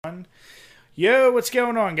Yo, what's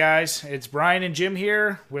going on, guys? It's Brian and Jim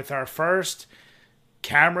here with our first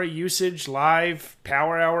camera usage live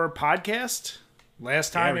Power Hour podcast.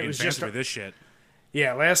 Last time it was just this shit.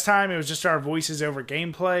 last time it was just our voices over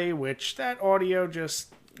gameplay, which that audio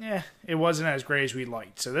just it wasn't as great as we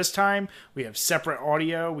liked. So this time we have separate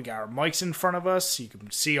audio. We got our mics in front of us. You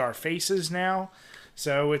can see our faces now.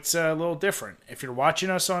 So it's a little different. If you're watching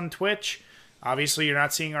us on Twitch, obviously you're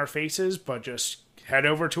not seeing our faces, but just head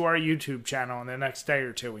over to our YouTube channel in the next day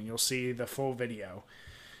or two and you'll see the full video.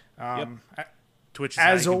 Twitch is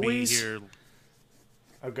as how you can always, be here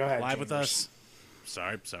go ahead. live with Chambers.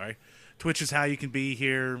 us. Sorry. Twitch is how you can be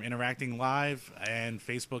here interacting live, and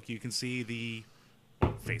Facebook you can see the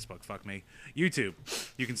YouTube.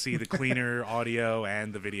 You can see the cleaner audio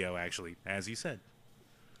and the video, actually, as you said.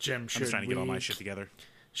 Jim, I'm just trying to get all my shit together.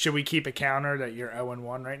 Should we keep a counter that you're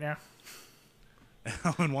 0-1 right now?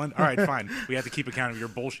 0-1? All right, fine. We have to keep account of your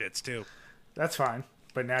bullshits, too. That's fine.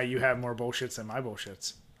 But now you have more bullshits than my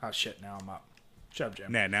bullshits. Oh, shit. Now I'm up. Shut up,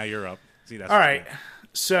 Jim. Nah, now you're up. See, that's all right.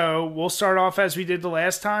 So we'll start off as we did the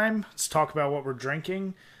last time. Let's talk about what we're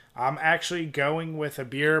drinking. I'm actually going with a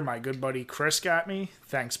beer my good buddy Chris got me.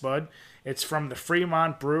 Thanks, bud. It's from the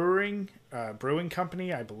Fremont Brewing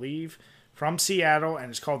Company, I believe, from Seattle,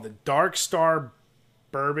 and it's called the Dark Star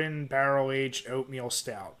Bourbon Barrel Aged Oatmeal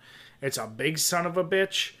Stout. It's a big son of a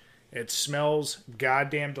bitch. It smells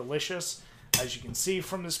goddamn delicious. As you can see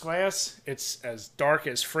from this glass, it's as dark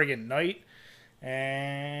as friggin' night.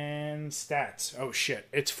 And stats. Oh shit.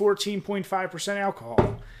 It's 14.5%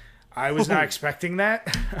 alcohol. I was not expecting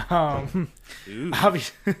that.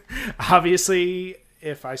 Obviously,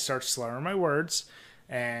 if I start slurring my words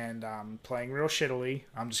and playing real shittily,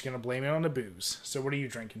 I'm just going to blame it on the booze. So what are you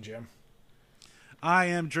drinking, Jim? I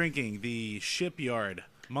am drinking the Shipyard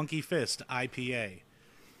Monkey Fist IPA.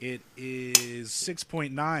 It is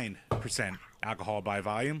 6.9% alcohol by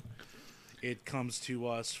volume. It comes to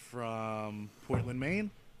us from Portland, Maine.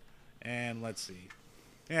 And let's see.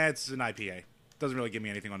 Yeah, it's an IPA. Doesn't really give me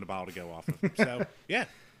anything on the bottle to go off of. So, yeah.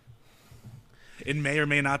 It may or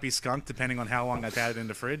may not be skunked, depending on how long I've had it in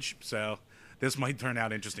the fridge. So, this might turn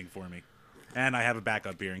out interesting for me. And I have a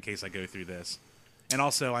backup beer in case I go through this. And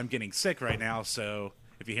also, I'm getting sick right now, so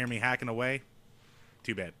if you hear me hacking away,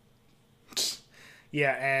 too bad.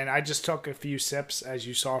 Yeah, and I just took a few sips, as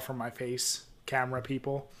you saw from my face, camera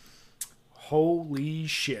people. Holy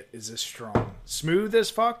shit, is this strong. Smooth as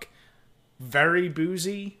fuck, very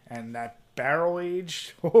boozy, and that barrel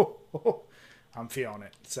aged, I'm feeling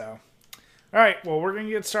it. So, alright, well, we're going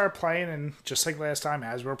to get started playing, and just like last time,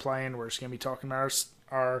 as we're playing, we're just going to be talking about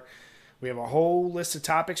we have a whole list of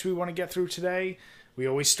topics we want to get through today. We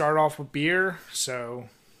always start off with beer, so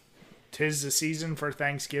 'tis the season for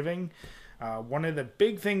Thanksgiving. One of the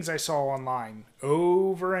big things I saw online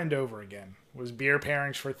over and over again was beer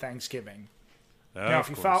pairings for Thanksgiving. Now, if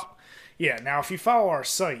you follow our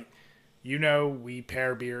site, you know we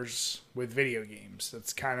pair beers with video games.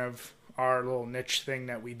 That's kind of our little niche thing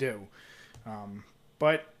that we do.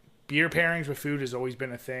 But beer pairings with food has always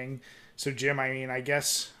been a thing. So, Jim, I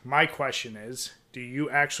guess my question is, do you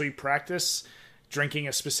actually practice drinking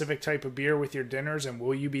a specific type of beer with your dinners, and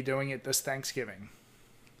will you be doing it this Thanksgiving?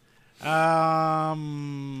 For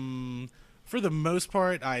the most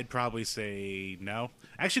part, I'd probably say no.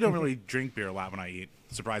 I actually don't really drink beer a lot when I eat,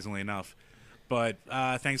 surprisingly enough. But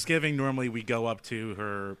Thanksgiving, normally we go up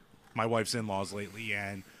to my wife's in-laws lately,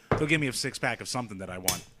 and they'll give me a six-pack of something that I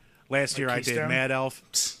want. Last year I did Mad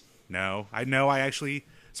Elf. No, I know I actually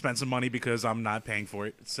spent some money because I'm not paying for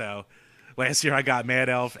it. So last year I got Mad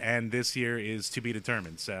Elf, and this year is to be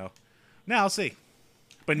determined. So now I'll see.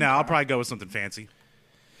 But no, I'll probably go with something fancy.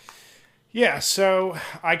 Yeah, so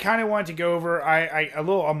I kind of wanted to go over a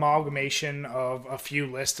little amalgamation of a few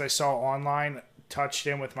lists I saw online, touched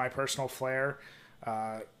in with my personal flair.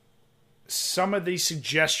 Some of these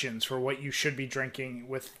suggestions for what you should be drinking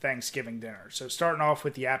with Thanksgiving dinner. So starting off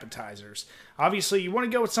with the appetizers. Obviously, you want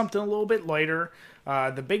to go with something a little bit lighter.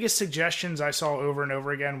 The biggest suggestions I saw over and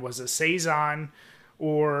over again was a Saison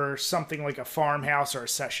or something like a Farmhouse or a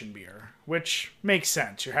Session beer, which makes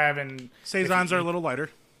sense. You're having... Saisons are a little lighter.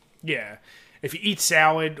 Yeah. If you eat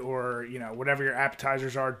salad or, whatever your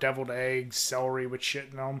appetizers are, deviled eggs, celery with shit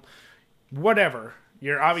in them, whatever,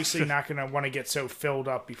 you're obviously not going to want to get so filled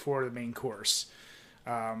up before the main course.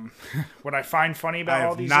 What I find funny about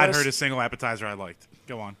all these I have not lists, heard a single appetizer I liked.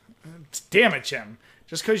 Go on. Damn it, Jim.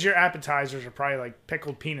 Just because your appetizers are probably like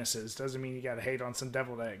pickled penises doesn't mean you got to hate on some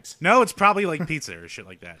deviled eggs. No, it's probably like pizza or shit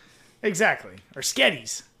like that. Exactly. Or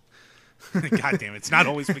sketties. God damn it. It's not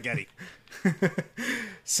always spaghetti.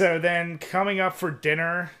 So then coming up for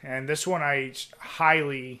dinner, and this one I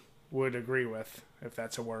highly would agree with, if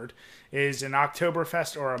that's a word, is an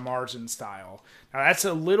Oktoberfest or a Marzen style. Now that's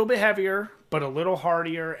a little bit heavier, but a little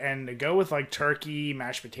heartier, and to go with like turkey,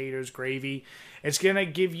 mashed potatoes, gravy, it's gonna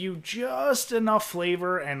give you just enough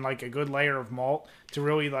flavor and like a good layer of malt to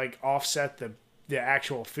really like offset the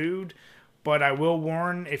actual food. But I will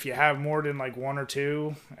warn, if you have more than like one or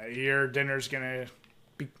two, your dinner's gonna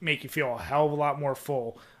make you feel a hell of a lot more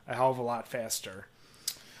full, a hell of a lot faster.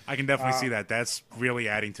 I can definitely see that. That's really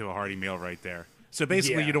adding to a hearty meal right there. So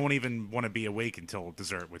basically, Yeah. you don't even want to be awake until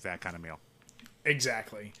dessert with that kind of meal.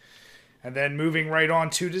 Exactly. And then moving right on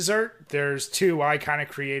to dessert, there's two I kind of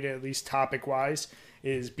created, at least topic-wise,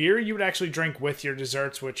 is beer you would actually drink with your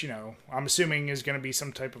desserts, which, I'm assuming is going to be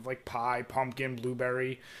some type of like pie, pumpkin,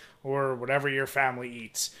 blueberry, or whatever your family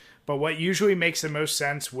eats. But what usually makes the most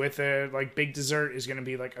sense with a like big dessert is going to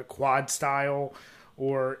be like a quad style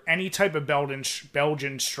or any type of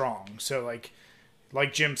Belgian strong. So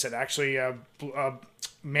like Jim said, actually a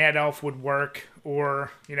Mad Elf would work,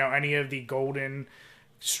 or any of the golden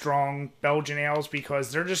strong Belgian ales,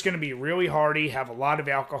 because they're just going to be really hearty, have a lot of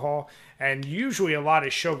alcohol, and usually a lot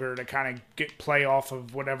of sugar to kind of play off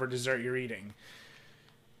of whatever dessert you're eating.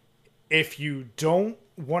 If you don't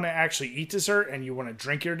want to actually eat dessert and you want to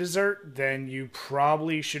drink your dessert, then you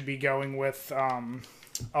probably should be going with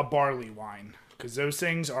a barley wine, because those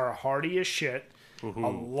things are hearty as shit, a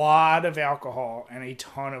lot of alcohol, and a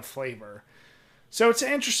ton of flavor. So it's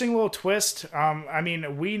an interesting little twist.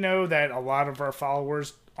 We know that a lot of our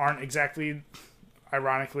followers aren't exactly,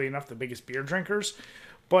 ironically enough, the biggest beer drinkers.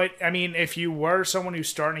 But, if you were someone who's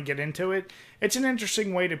starting to get into it, it's an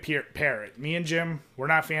interesting way to pair it. Me and Jim, we're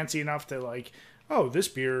not fancy enough to this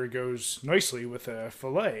beer goes nicely with a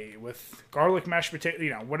filet, with garlic mashed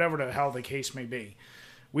potato, whatever the hell the case may be.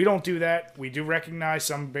 We don't do that. We do recognize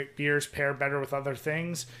some beers pair better with other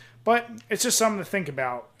things. But it's just something to think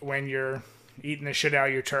about when you're eating the shit out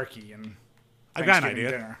of your turkey and I've got an Thanksgiving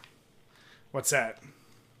idea. dinner. What's that?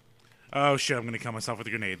 Oh shit! I'm gonna kill myself with a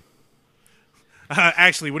grenade.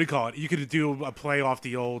 Actually, what do you call it? You could do a play off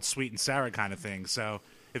the old sweet and sour kind of thing. So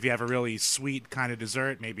if you have a really sweet kind of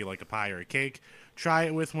dessert, maybe like a pie or a cake, try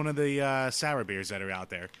it with one of the sour beers that are out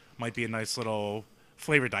there. Might be a nice little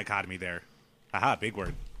flavor dichotomy there. Aha, big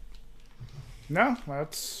word. No,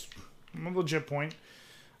 that's a legit point.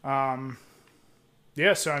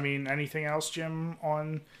 Yeah, so anything else, Jim,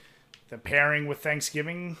 on the pairing with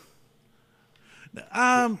Thanksgiving?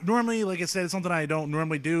 Normally, like I said, it's something I don't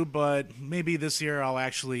normally do, but maybe this year I'll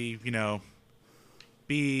actually,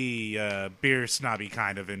 be beer snobby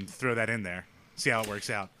kind of and throw that in there. See how it works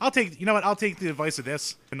out. I'll take the advice of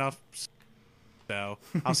this enough. So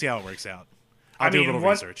I'll see how it works out. I'll do a little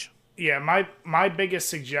research. Yeah, my biggest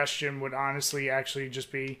suggestion would honestly actually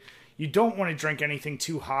just be, you don't want to drink anything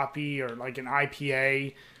too hoppy or like an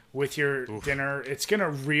IPA with your dinner. It's gonna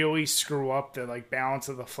really screw up the balance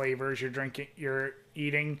of the flavors you're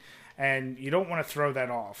eating, and you don't want to throw that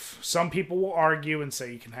off. Some people will argue and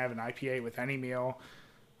say you can have an IPA with any meal.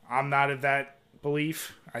 I'm not of that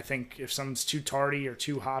belief. I think if something's too tardy or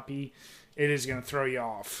too hoppy, it is gonna throw you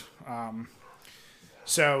off.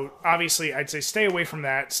 So obviously I'd say stay away from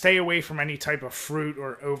that. Stay away from any type of fruit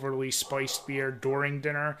or overly spiced beer during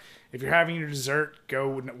dinner. If you're having your dessert,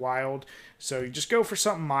 go wild. So you just go for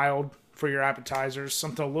something mild for your appetizers,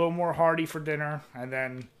 something a little more hearty for dinner, and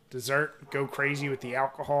then dessert, go crazy with the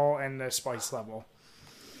alcohol and the spice level.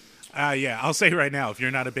 Yeah, I'll say right now, if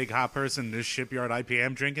you're not a big hop person, this Shipyard IPA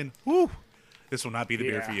I'm drinking, this will not be the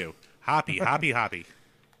beer for you. Hoppy, hoppy, hoppy.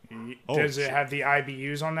 Does it have the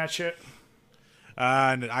IBUs on that shit?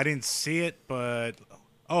 I didn't see it, but...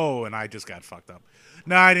 Oh, and I just got fucked up.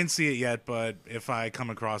 No, I didn't see it yet, but if I come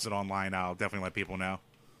across it online, I'll definitely let people know.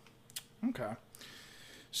 Okay.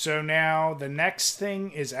 So now the next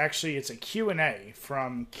thing is actually, it's a Q&A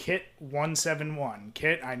from Kit171.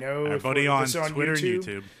 Kit, I know everybody on Twitter and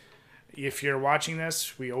YouTube. If you're watching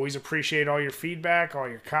this, we always appreciate all your feedback, all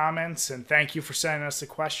your comments, and thank you for sending us the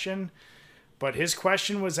question. But his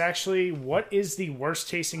question was actually, what is the worst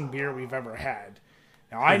tasting beer we've ever had?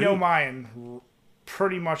 Now, I know mine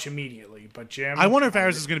pretty much immediately, but Jim... I wonder if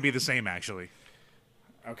ours is going to be the same, actually.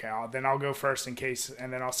 Okay, then I'll go first in case,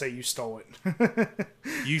 and then I'll say you stole it.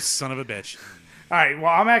 You son of a bitch. All right,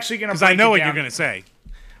 well, I'm actually going to... Because I know what you're going to say.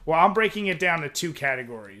 Well, I'm breaking it down to two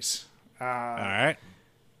categories. All right.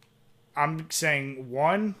 I'm saying,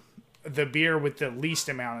 one, the beer with the least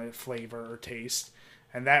amount of flavor or taste,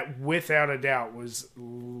 and that, without a doubt, was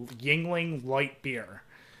Yuengling Light Beer.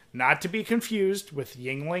 Not to be confused with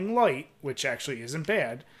Yuengling Light, which actually isn't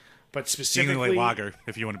bad, but specifically... Yuengling Light Lager,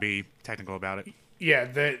 if you want to be technical about it.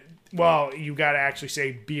 Yeah, well, you got to actually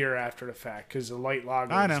say beer after the fact because the light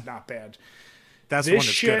lager I know. is not bad. That's the This one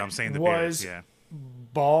that's shit good. I'm saying the was beers. Yeah.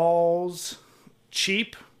 balls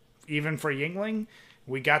cheap, even for Yingling.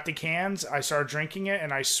 We got the cans. I started drinking it,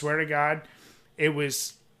 and I swear to God, it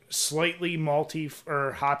was slightly malty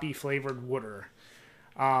or hoppy flavored water.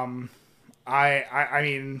 I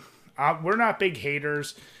mean, we're not big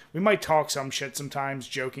haters. We might talk some shit sometimes,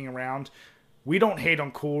 joking around. We don't hate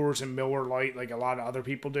on Coors and Miller Lite like a lot of other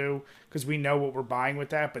people do because we know what we're buying with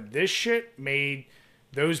that. But this shit made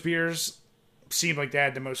those beers seem like they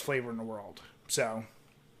had the most flavor in the world. So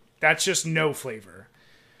that's just no flavor.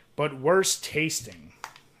 But worst tasting,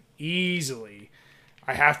 easily,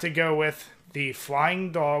 I have to go with the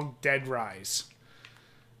Flying Dog Dead Rise.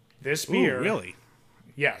 This beer... Ooh, really?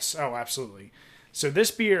 Yes. Oh, absolutely. So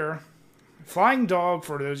this beer, Flying Dog,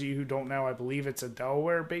 for those of you who don't know, I believe it's a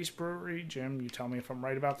Delaware-based brewery. Jim, you tell me if I'm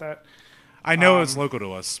right about that. I know it's local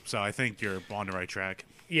to us, so I think you're on the right track.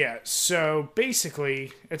 Yeah, so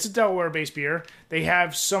basically, it's a Delaware-based beer. They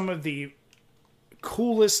have some of the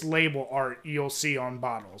coolest label art you'll see on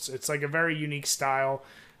bottles. It's like a very unique style.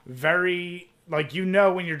 Very, like, you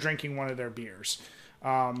know when you're drinking one of their beers.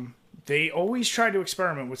 They always try to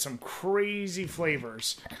experiment with some crazy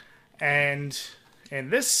flavors. And in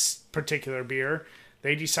this particular beer,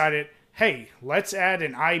 they decided, hey, let's add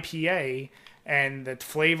an IPA and the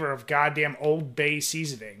flavor of goddamn Old Bay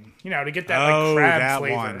seasoning. You know, to get that like crab that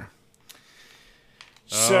flavor. one.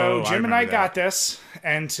 So Oh, Jim and I remember got that. this,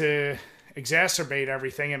 and to exacerbate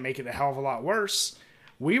everything and make it a hell of a lot worse,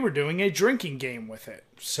 we were doing a drinking game with it.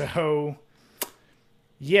 So,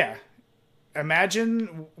 yeah.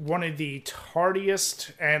 Imagine one of the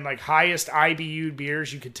tardiest and like highest IBU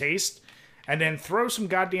beers you could taste, and then throw some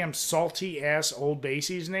goddamn salty ass Old Bay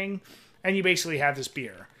seasoning, and you basically have this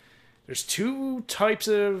beer. There's two types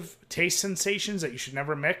of taste sensations that you should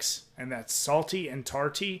never mix, and that's salty and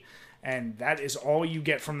tarty, and that is all you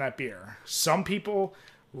get from that beer. Some people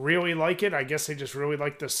really like it. I guess they just really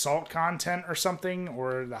like the salt content or something,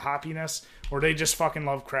 or the hoppiness, or they just fucking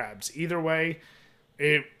love crabs. Either way,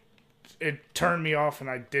 it turned me off, and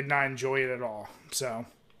I did not enjoy it at all. So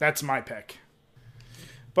that's my pick.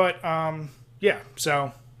 But yeah.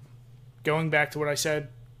 So going back to what I said,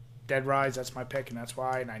 Dead Rise, that's my pick, and that's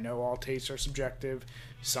why. And I know all tastes are subjective.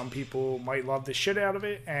 Some people might love the shit out of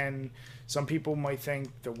it, and some people might think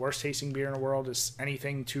the worst tasting beer in the world is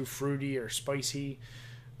anything too fruity or spicy.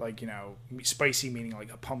 Like, you know, spicy meaning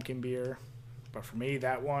like a pumpkin beer. But for me,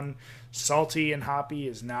 that one, salty and hoppy,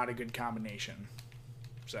 is not a good combination.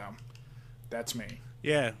 So that's me.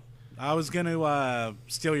 Yeah, I was going to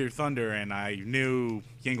steal your thunder, and I knew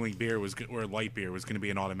Yingling beer or light beer was going to be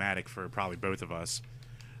an automatic for probably both of us.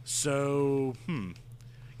 So, you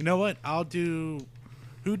know what? I'll do...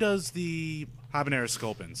 Who does the habanero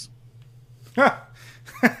sculpins?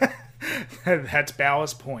 That's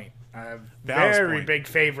Ballast Point. A very big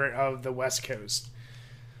favorite of the West Coast.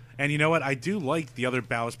 And you know what? I do like the other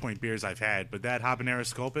Ballast Point beers I've had, but that habanero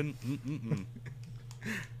sculpin...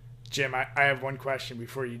 Jim, I have one question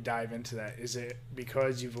before you dive into that. Is it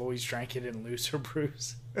because you've always drank it in looser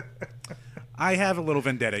brews? I have a little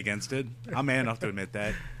vendetta against it. I'm man enough to admit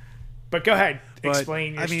that. But go ahead. But,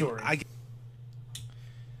 Explain your story.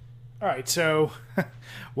 All right, so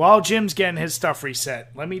while Jim's getting his stuff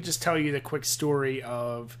reset, let me just tell you the quick story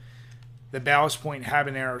of the Ballast Point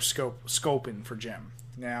Habanero Sculpin for Jim.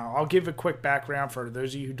 Now, I'll give a quick background for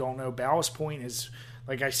those of you who don't know. Ballast Point is,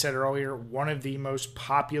 like I said earlier, one of the most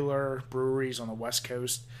popular breweries on the West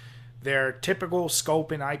Coast. Their typical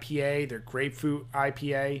Sculpin IPA, their grapefruit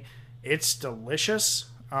IPA, it's delicious.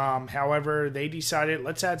 However, they decided,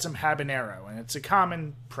 let's add some habanero. And it's a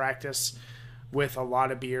common practice with a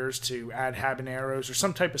lot of beers to add habaneros or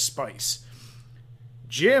some type of spice.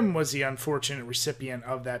 Jim was the unfortunate recipient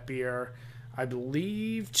of that beer, I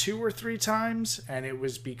believe 2 or 3 times. And it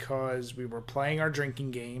was because we were playing our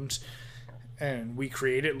drinking games and we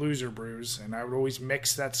created loser brews, and I would always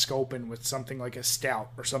mix that Sculpin with something like a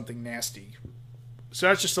stout or something nasty. So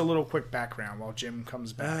that's just a little quick background while Jim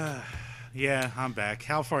comes back. Yeah, I'm back.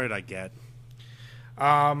 How far did I get?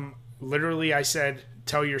 Literally, I said,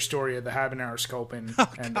 tell your story of the habanero Sculpin,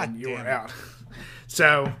 and then you were it. out.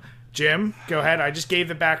 So, Jim, go ahead. I just gave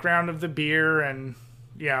the background of the beer and,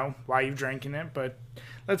 you know, why you're drinking it, but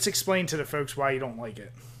let's explain to the folks why you don't like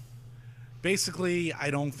it. Basically, I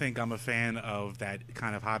don't think I'm a fan of that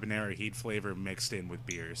kind of habanero heat flavor mixed in with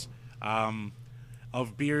beers.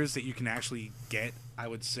 Of beers that you can actually get, I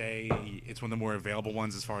would say it's one of the more available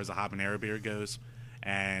ones as far as a habanero beer goes.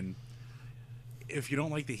 And if you don't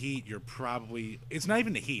like the heat, you're probably... It's not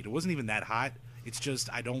even the heat. It wasn't even that hot. It's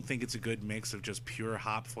just, I don't think it's a good mix of just pure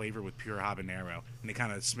hop flavor with pure habanero. And they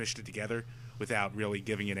kind of smished it together without really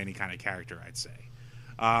giving it any kind of character, I'd say.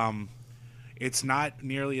 It's not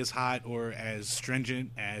nearly as hot or as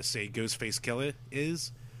stringent as, say, Ghostface Killah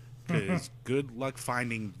is, because good luck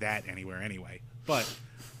finding that anywhere anyway. But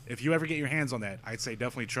if you ever get your hands on that, I'd say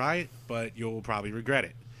definitely try it, but you'll probably regret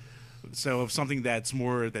it. So if something that's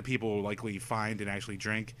more that people will likely find and actually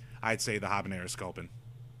drink, I'd say the habanero sculpin.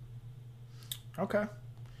 Okay.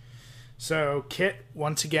 So, Kit,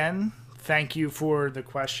 once again, thank you for the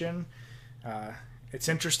question. It's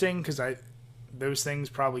interesting because those things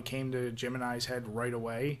probably came to Jim and I's head right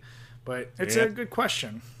away, but it's a good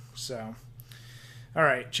question. So, all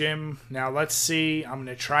right, Jim, now let's see. I'm going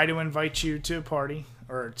to try to invite you to a party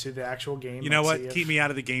or to the actual game. You know what? Keep me out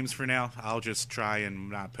of the games for now. I'll just try and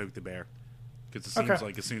not poke the bear, because it seems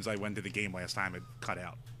like as soon as I went to the game last time, it cut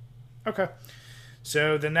out. Okay.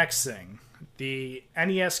 So, the next thing, the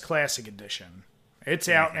NES Classic Edition. It's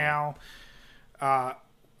out now.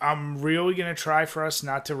 I'm really going to try for us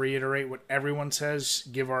not to reiterate what everyone says,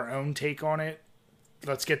 give our own take on it.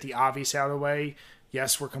 Let's get the obvious out of the way.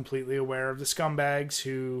 Yes, we're completely aware of the scumbags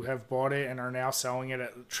who have bought it and are now selling it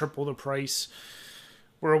at triple the price.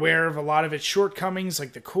 We're aware of a lot of its shortcomings,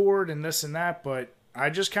 like the cord and this and that, but I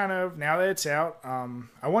just kind of, now that it's out,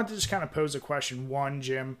 I want to just kind of pose a question. One,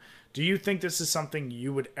 Jim, do you think this is something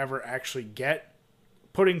you would ever actually get?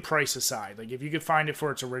 Putting price aside, like if you could find it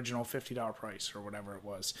for its original $50 price or whatever it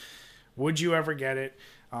was, would you ever get it?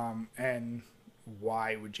 And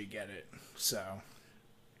why would you get it? So,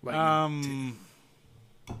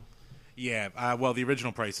 yeah. Well, the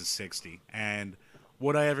original price is $60, and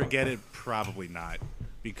would I ever get it? Probably not,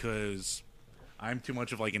 because I'm too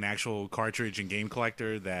much of like an actual cartridge and game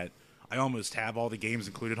collector that I almost have all the games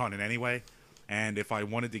included on it anyway. And if I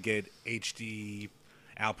wanted to get HD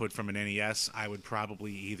output from an NES, I would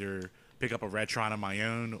probably either pick up a Retron on my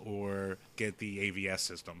own or get the AVS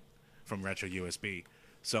system from Retro USB.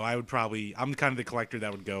 So I'm kind of the collector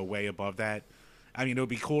that would go way above that. I mean, it would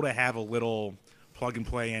be cool to have a little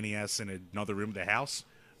plug-and-play NES in another room of the house,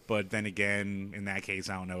 but then again, in that case,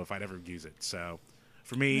 I don't know if I'd ever use it. So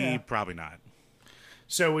for me, probably not.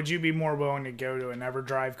 So would you be more willing to go to an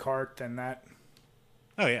EverDrive cart than that?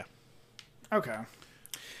 Oh, yeah. Okay.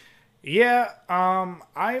 Yeah,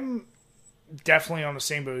 I'm definitely on the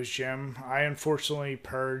same boat as Jim. I unfortunately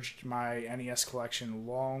purged my NES collection a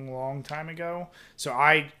long time ago, so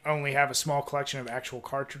I only have a small collection of actual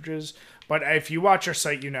cartridges. But if you watch our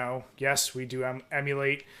site, you know, yes, we do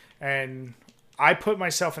emulate, and I put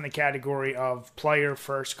myself in the category of player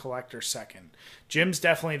first, collector second. Jim's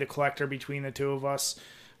definitely the collector between the two of us,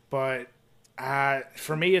 but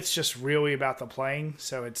for me, it's just really about the playing,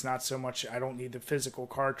 so it's not so much I don't need the physical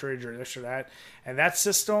cartridge or this or that. And that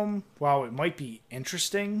system, while it might be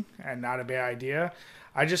interesting and not a bad idea,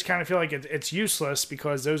 I just kind of feel like it's useless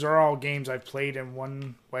because those are all games I've played in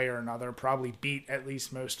one way or another, probably beat at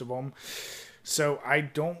least most of them. So I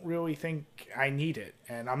don't really think I need it.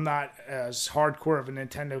 And I'm not as hardcore of a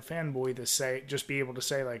Nintendo fanboy to just be able to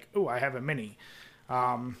say like, oh, I have a mini.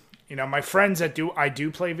 You know, my friends that I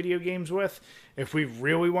do play video games with, if we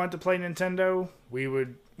really want to play Nintendo, we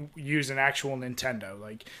would use an actual Nintendo.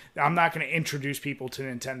 Like, I'm not going to introduce people to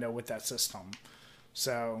Nintendo with that system.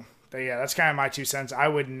 So, yeah, that's kind of my 2 cents. I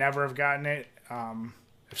would never have gotten it.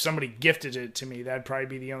 If somebody gifted it to me, that'd probably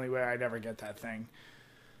be the only way I'd ever get that thing.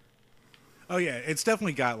 Oh, yeah, it's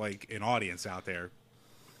definitely got, like, an audience out there,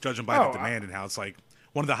 judging by the demand and how it's, like,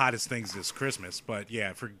 one of the hottest things this Christmas. But,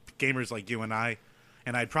 yeah, for gamers like you and I,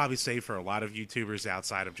 and I'd probably say for a lot of YouTubers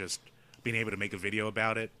outside of just being able to make a video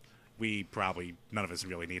about it, none of us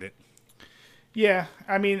really need it. Yeah,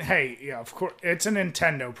 I mean, hey, yeah, of course, it's a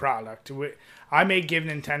Nintendo product. I may give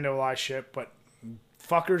Nintendo a lot of shit, but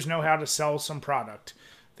fuckers know how to sell some product.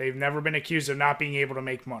 They've never been accused of not being able to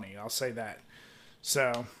make money, I'll say that.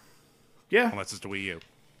 So, yeah. Unless it's the Wii U.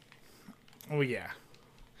 Oh, yeah.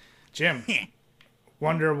 Jim,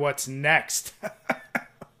 wonder what's next.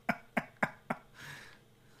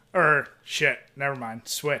 Or shit, never mind.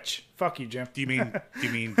 Switch. Fuck you, Jim. Do you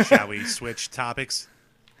mean shall we switch topics?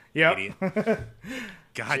 Yep. Idiot.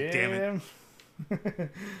 God damn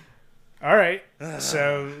it. All right.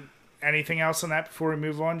 So, anything else on that before we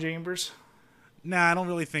move on, Chambers? Nah, I don't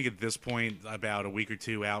really think at this point, about a week or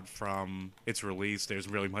two out from its release, there's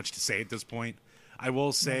really much to say at this point. I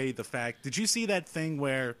will say the fact, did you see that thing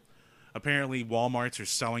where apparently Walmarts are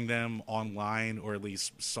selling them online, or at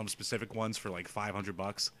least some specific ones, for like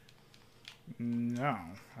 $500? No,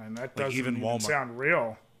 and that doesn't even Walmart sound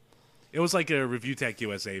real. It was like a Review Tech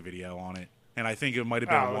USA video on it, and I think it might have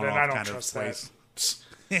been a one-off kind of place.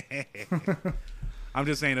 I'm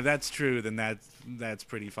just saying, if that's true, then that's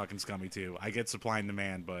pretty fucking scummy too. I get supply and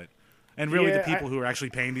demand, and really, Yeah, the people who are actually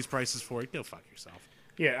paying these prices for it, go fuck yourself.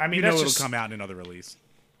 Yeah, I mean, You know that's it'll just, come out in another release.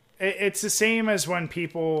 it's the same as when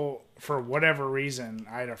people, for whatever reason,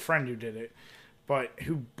 I had a friend who did it, but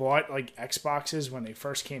who bought like Xboxes when they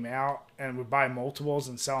first came out and would buy multiples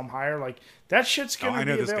and sell them higher. Like that shit's I gonna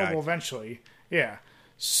know be this available guy. eventually. Yeah.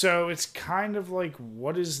 So it's kind of like,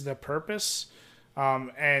 what is the purpose?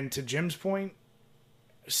 And to Jim's point,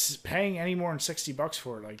 paying any more than $60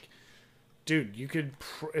 for it, like, dude, you could,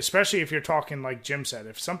 especially if you're talking like Jim said,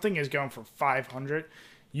 if something is going for 500,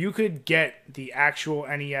 you could get the actual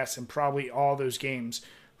NES and probably all those games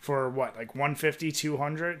for what, like 150,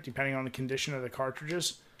 200, depending on the condition of the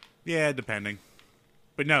cartridges. Yeah, depending.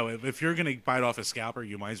 But no, if you're gonna buy it off a scalper,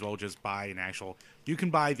 you might as well just buy an actual. You can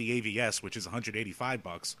buy the AVS, which is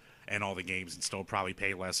 $185, and all the games, and still probably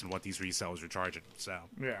pay less than what these resellers are charging. So,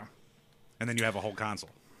 Yeah. and then you have a whole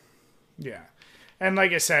console. Yeah. And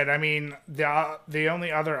like I said, I mean, the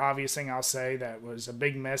only other obvious thing I'll say that was a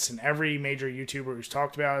big miss, and every major YouTuber who's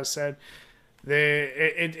talked about it has said,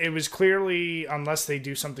 it was clearly, unless they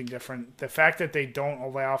do something different, the fact that they don't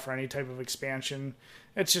allow for any type of expansion,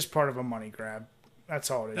 it's just part of a money grab.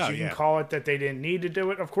 That's all it is. Oh, You yeah. can call it that they didn't need to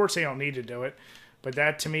do it. Of course they don't need to do it. But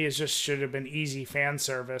that to me is just should have been easy fan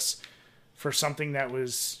service for something that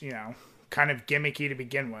was, kind of gimmicky to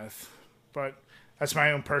begin with. But that's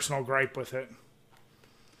my own personal gripe with it.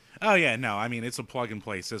 Oh yeah, no, I mean it's a plug and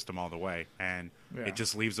play system all the way, and Yeah. it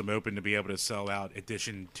just leaves them open to be able to sell out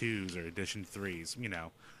edition 2s or edition 3s,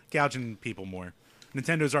 gouging people more.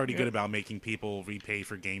 Nintendo's already good about making people repay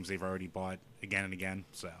for games they've already bought again and again,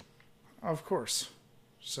 so. Of course.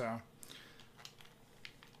 So.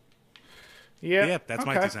 Yeah, that's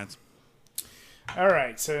my okay. 2 cents. All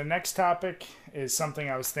right. So the next topic is something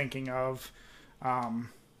I was thinking of, and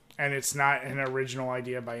it's not an original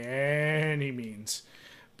idea by any means.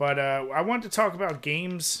 But I want to talk about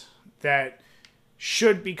games that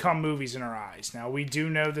should become movies in our eyes. Now, we do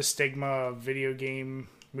know the stigma of video game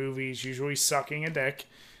movies usually sucking a dick,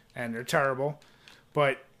 and they're terrible.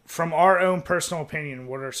 But from our own personal opinion,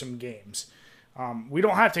 what are some games? We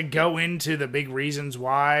don't have to go into the big reasons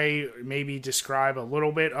why, maybe describe a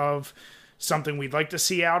little bit of something we'd like to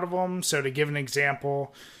see out of them. So to give an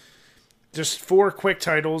example, just 4 quick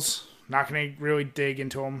titles, not going to really dig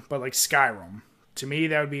into them, but like Skyrim. To me,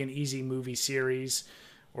 that would be an easy movie series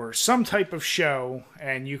or some type of show,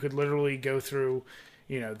 and you could literally go through,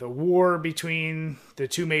 the war between the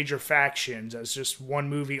 2 major factions as just one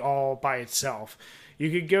movie all by itself. You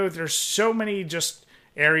could go, there's so many just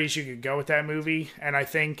areas you could go with that movie, and I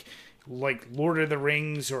think like Lord of the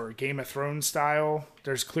Rings or Game of Thrones style,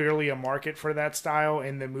 there's clearly a market for that style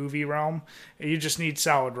in the movie realm. You just need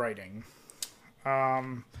solid writing.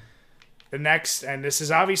 The next, and this has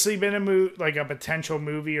obviously been a potential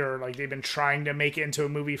movie, or like they've been trying to make it into a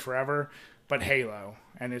movie forever, but Halo,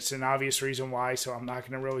 and it's an obvious reason why. So I'm not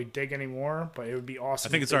going to really dig anymore, but it would be awesome.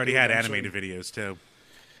 I think it's already had animated videos too.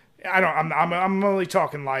 I'm only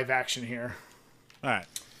talking live action here. All right.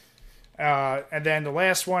 And then the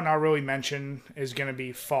last one I'll really mention is going to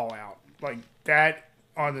be Fallout. Like that,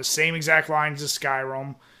 on the same exact lines as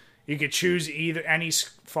Skyrim. You could choose either any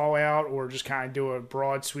Fallout or just kind of do a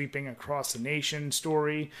broad sweeping across the nation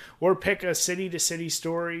story, or pick a city to city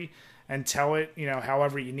story and tell it,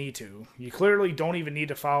 however you need to. You clearly don't even need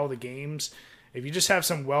to follow the games. If you just have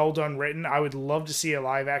some well done written, I would love to see a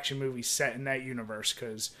live action movie set in that universe,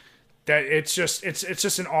 because that it's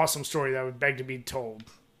just an awesome story that would beg to be told.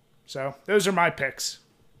 So those are my picks.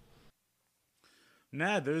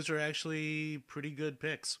 Nah, those are actually pretty good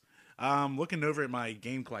picks. Looking over at my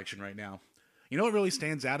game collection right now. You know what really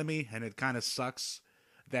stands out to me, and it kind of sucks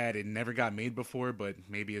that it never got made before, but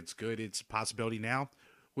maybe it's good, it's a possibility now,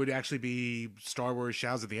 would actually be Star Wars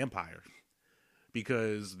Shadows of the Empire.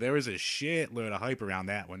 Because there was a shitload of hype around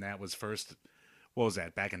that when that was first, what was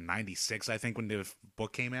that, back in 96, I think, when the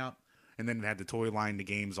book came out. And then it had the toy line, the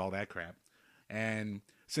games, all that crap. And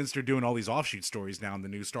since they're doing all these offshoot stories now in the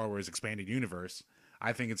new Star Wars Expanded Universe,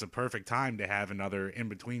 I think it's a perfect time to have another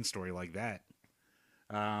in-between story like that.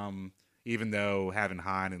 Even though having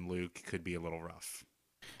Han and Luke could be a little rough.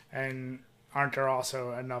 And aren't there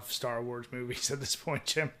also enough Star Wars movies at this point,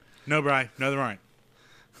 Jim? No, Bri. No, there aren't.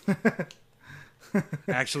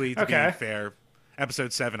 Actually, to be fair,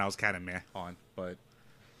 Episode 7 I was kind of meh on, but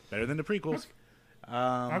better than the prequels.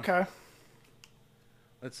 Okay.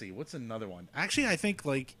 Let's see, what's another one? Actually, I think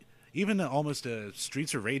like even almost a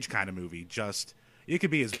Streets of Rage kind of movie. Just it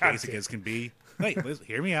could be as basic as can be. Hey, listen,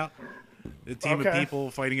 hear me out. A team of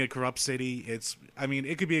people fighting a corrupt city.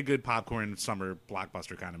 It could be a good popcorn summer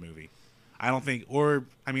blockbuster kind of movie. I don't think,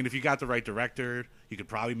 if you got the right director, you could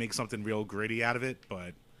probably make something real gritty out of it,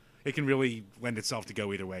 but it can really lend itself to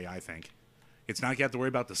go either way, I think. It's not like you have to worry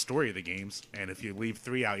about the story of the games, and if you leave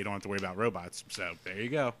 3 out, you don't have to worry about robots. So, there you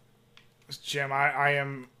go. Jim, I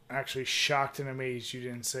am actually shocked and amazed you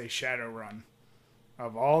didn't say Shadowrun.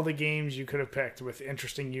 Of all the games you could have picked with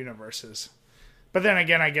interesting universes. But then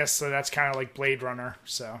again, I guess that's kind of like Blade Runner,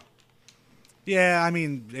 so. Yeah,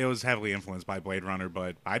 it was heavily influenced by Blade Runner,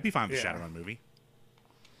 but I'd be fine with a Shadowrun movie.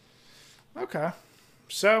 Okay.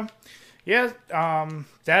 So, yeah,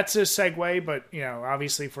 that's a segue, but,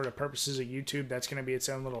 obviously for the purposes of YouTube, that's going to be its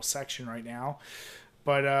own little section right now.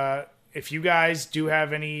 But if you guys do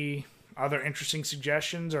have any other interesting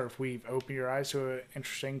suggestions, or if we've opened your eyes to an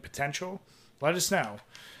interesting potential, let us know.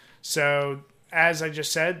 So, as I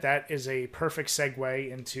just said, that is a perfect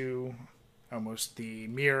segue into almost the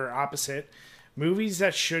mirror opposite, movies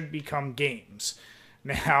that should become games.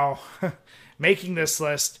 Now, making this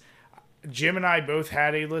list, Jim and I both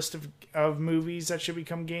had a list of movies that should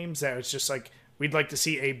become games that was just like, we'd like to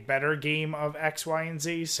see a better game of X, Y, and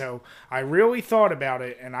Z. So I really thought about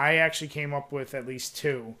it, and I actually came up with at least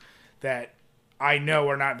 2 that I know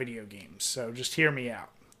are not video games. So just hear me out.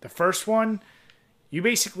 The first one, you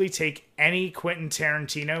basically take any Quentin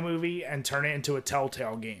Tarantino movie and turn it into a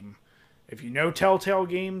Telltale game. If you know Telltale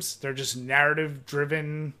games, they're just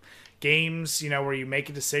narrative-driven games, where you make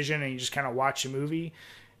a decision and you just kind of watch a movie.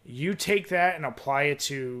 You take that and apply it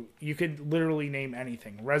to, you could literally name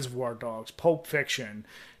anything. Reservoir Dogs, Pulp Fiction,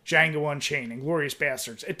 Django Unchained, Inglourious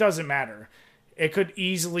Basterds. It doesn't matter. It could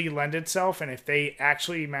easily lend itself, and if they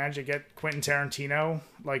actually manage to get Quentin Tarantino,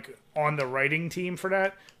 on the writing team for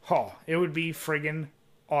that, it would be friggin'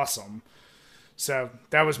 awesome. So,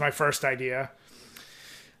 that was my first idea.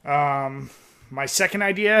 My second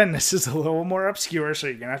idea, and this is a little more obscure, so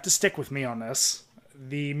you're going to have to stick with me on this.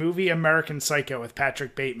 The movie American Psycho with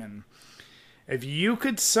Patrick Bateman. If you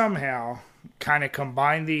could somehow kind of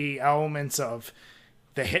combine the elements of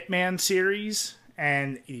the Hitman series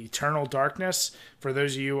and Eternal Darkness, for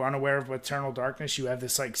those of you unaware of Eternal Darkness, you have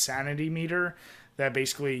this sanity meter that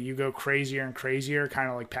basically you go crazier and crazier, kind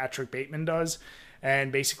of like Patrick Bateman does.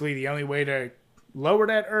 And basically the only way to lower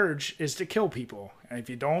that urge is to kill people. And if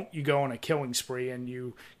you don't, you go on a killing spree and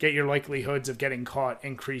you get your likelihoods of getting caught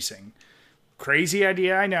increasing. Crazy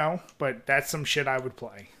idea, I know, but that's some shit I would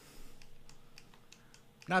play.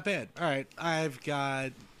 Not bad. All right, I've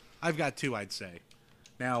got 2, I'd say.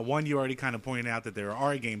 Now, one you already kind of pointed out that there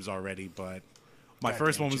are games already, but my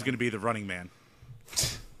first one was going to be The Running Man.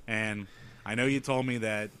 And I know you told me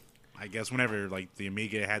that, I guess whenever the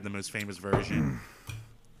Amiga had the most famous version,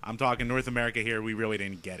 I'm talking North America here, we really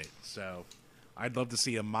didn't get it. So I'd love to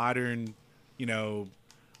see a modern,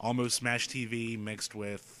 almost Smash TV mixed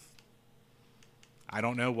with I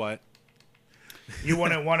don't know what. You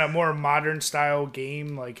want a more modern style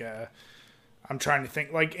game, I'm trying to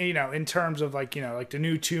think, in terms of the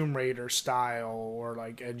new Tomb Raider style, or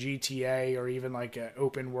a GTA, or even an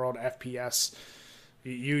open world FPS.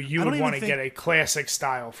 You would want to get a classic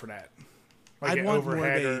style for that, I'd want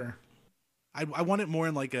overhead. I want it more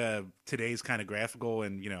in a today's kind of graphical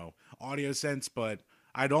and audio sense, but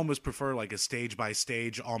I'd almost prefer a stage by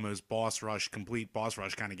stage, almost complete boss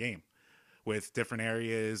rush kind of game, with different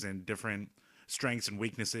areas and different strengths and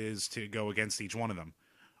weaknesses to go against each one of them.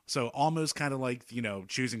 So almost kind of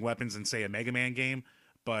choosing weapons in, say, a Mega Man game,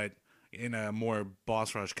 but in a more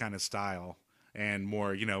boss rush kind of style and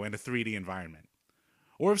more, in a 3D environment.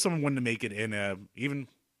 Or if someone wanted to make it in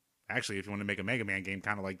if you want to make a Mega Man game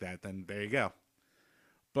kind of like that, then there you go.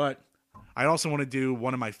 But I also want to do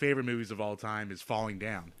one of my favorite movies of all time is Falling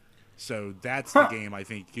Down. So that's the game I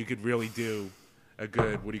think you could really do a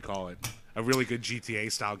good, a really good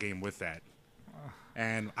GTA style game with that.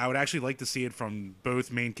 And I would actually like to see it from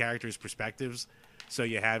both main characters' perspectives. So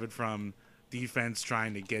you have it from Defense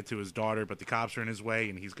trying to get to his daughter, but the cops are in his way,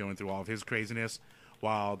 and he's going through all of his craziness,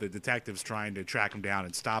 while the detective's trying to track him down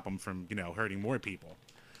and stop him from, hurting more people.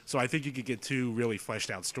 So I think you could get 2 really fleshed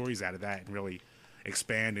out stories out of that and really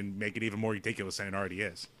expand and make it even more ridiculous than it already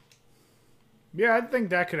is. Yeah, I think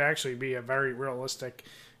that could actually be a very realistic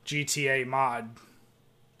GTA mod.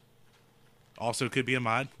 Also could be a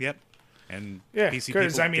mod, yep. And yeah, PC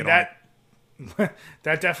because people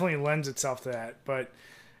that definitely lends itself to that. But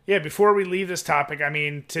yeah, before we leave this topic,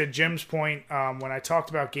 to Jim's point, when I talked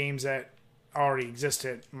about games that already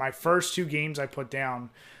existed, my first 2 games I put down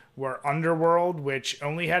were Underworld, which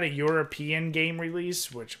only had a European game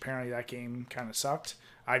release, which apparently that game kind of sucked.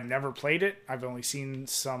 I've never played it. I've only seen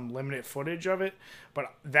some limited footage of it,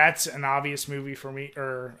 but that's an obvious movie for me,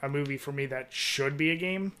 or a movie for me that should be a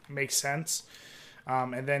game. Makes sense.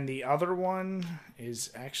 And then the other one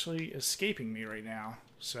is actually escaping me right now,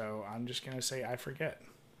 so I'm just gonna say I forget.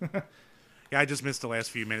 Yeah, I just missed the last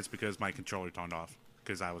few minutes because my controller turned off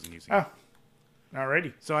because I wasn't using it. Oh,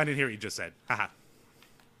 alrighty. So I didn't hear what you just said. Haha.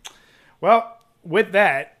 Well, with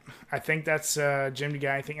that, I think that's Jim. You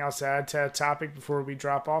got anything else to add to that topic before we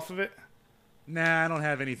drop off of it? Nah, I don't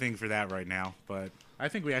have anything for that right now, but I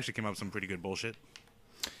think we actually came up with some pretty good bullshit.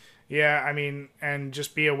 Yeah, I mean, and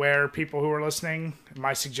just be aware, people who are listening,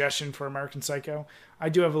 my suggestion for American Psycho, I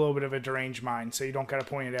do have a little bit of a deranged mind, so you don't got to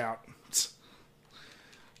point it out.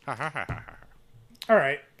 All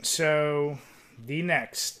right, so the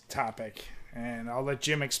next topic, and I'll let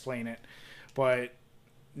Jim explain it, but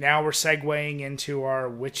now we're segueing into our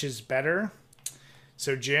which is better.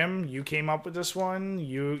 So Jim, you came up with this one.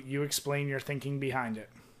 You explain your thinking behind it.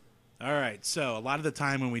 All right, so a lot of the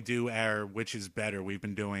time when we do our which is better, we've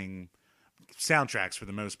been doing soundtracks for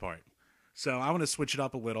the most part. So I want to switch it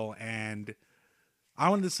up a little, and I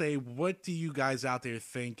wanted to say, what do you guys out there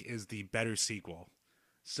think is the better sequel?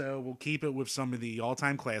 So we'll keep it with some of the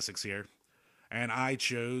all-time classics here, and I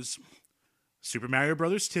chose Super Mario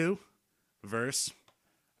Bros. 2 versus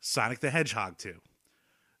Sonic the Hedgehog 2.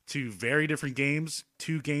 Two very different games,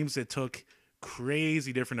 two games that took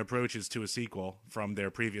crazy different approaches to a sequel from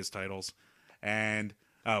their previous titles. And,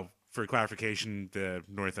 for clarification, the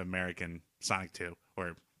North American Sonic 2,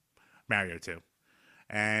 or Mario 2.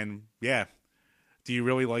 And, yeah, do you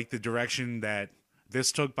really like the direction that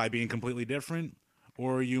this took by being completely different?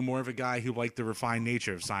 Or are you more of a guy who liked the refined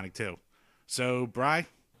nature of Sonic 2? So, Bri,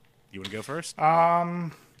 you want to go first?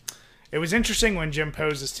 It was interesting when Jim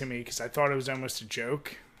posed this to me because I thought it was almost a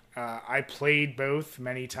joke. I played both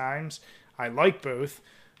many times. I like both,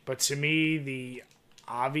 but to me, the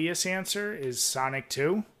obvious answer is Sonic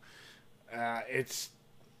 2. It's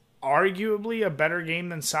arguably a better game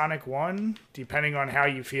than Sonic 1, depending on how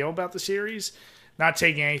you feel about the series. Not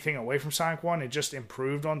taking anything away from Sonic 1, it just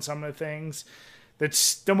improved on some of the things.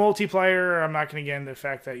 That's the multiplayer. I'm not going to get into the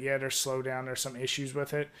fact that, yeah, there's slowdown, there's some issues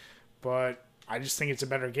with it, but I just think it's a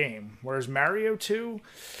better game. Whereas Mario 2,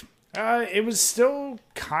 it was still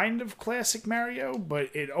kind of classic Mario,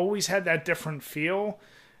 but it always had that different feel,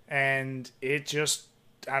 and it just,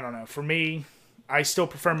 I don't know, for me, I still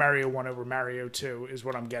prefer Mario 1 over Mario 2 is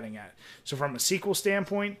what I'm getting at. So from a sequel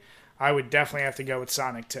standpoint, I would definitely have to go with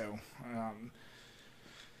Sonic 2.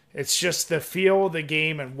 It's just the feel of the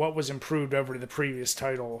game and what was improved over the previous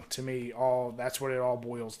title, to me, that's what it all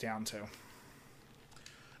boils down to.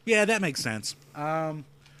 Yeah, that makes sense. I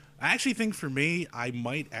actually think for me, I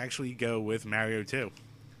might actually go with Mario 2.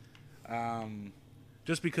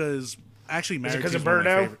 Just because, actually, Mario 2 is one of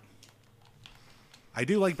my favorite. I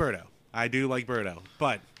do like Birdo,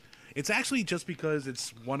 but it's actually just because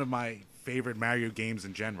it's one of my favorite Mario games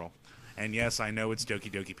in general. And yes, I know it's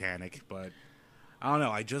Doki Doki Panic, but I don't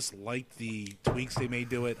know. I just like the tweaks they made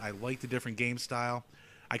to it. I like the different game style.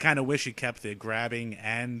 I kind of wish it kept the grabbing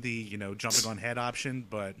and the, jumping on head option,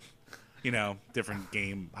 but, different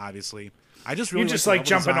game, obviously. I just really like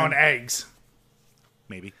jumping on eggs.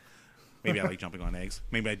 Maybe I like jumping on eggs.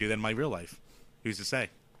 Maybe I do that in my real life. Who's to say?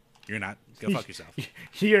 You're not. Go fuck yourself.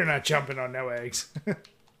 You're not jumping on no eggs.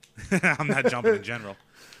 I'm not jumping in general.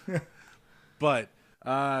 But,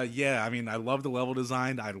 yeah, I mean, I love the level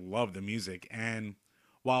design. I love the music. And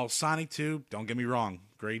while Sonic 2, don't get me wrong,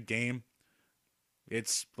 great game.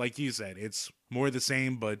 It's, like you said, it's more the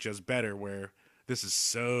same, but just better, where this is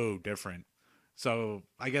so different. So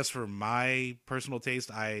I guess for my personal taste,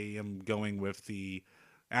 I am going with the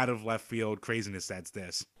out of left field craziness that's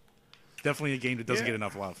this. Definitely a game that doesn't get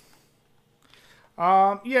enough love.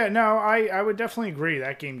 I would definitely agree.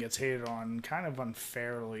 That game gets hated on kind of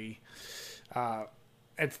unfairly.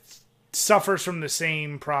 It suffers from the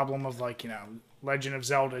same problem of Legend of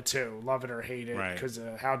Zelda 2. Love it or hate it because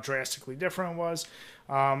of how drastically different it was.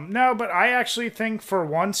 No, but I actually think for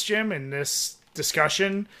once, Jim, in this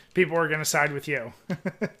discussion, people are going to side with you.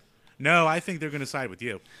 No, I think they're going to side with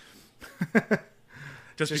you.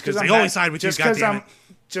 just because they always side with you, goddammit.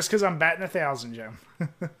 Just because I'm batting 1,000, Jim.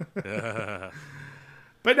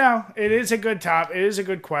 But no, it is a good top. It is a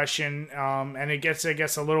good question, and it gets, I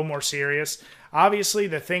guess, a little more serious. Obviously,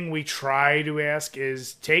 the thing we try to ask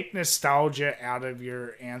is take nostalgia out of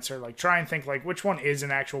your answer. Try and think, which one is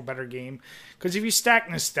an actual better game? Because if you stack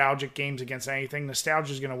nostalgic games against anything,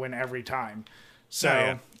 nostalgia is going to win every time.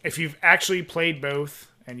 So if you've actually played both,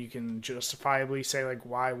 and you can justifiably say,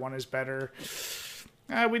 why one is better,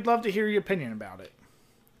 we'd love to hear your opinion about it.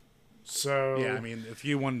 So Yeah, I mean, if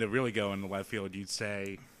you wanted to really go in the left field, you'd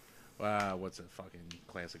say, what's a fucking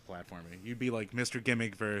classic platformer? You'd be like Mr.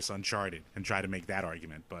 Gimmick versus Uncharted and try to make that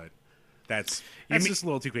argument, but that's you mean, just a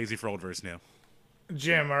little too crazy for old versus new.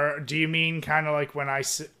 Jim, or do you mean kind of like when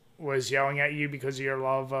was yelling at you because of your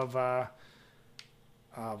love of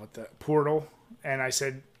what the Portal, and I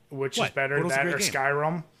said which is better, Portal's that or game.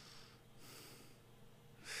 Skyrim?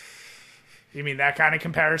 You mean that kind of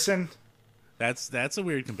comparison? That's a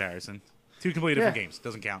weird comparison. Two completely different games.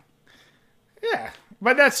 Doesn't count. Yeah,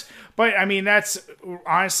 but I mean that's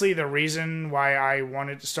honestly the reason why I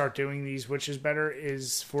wanted to start doing these, which is better,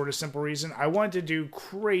 is for the simple reason I wanted to do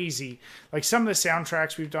crazy. Like some of the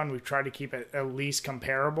soundtracks we've done, we've tried to keep it at least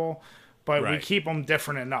comparable, but we keep them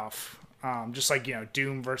different enough. Just like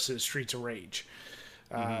Doom versus Streets of Rage.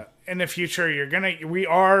 In the future, we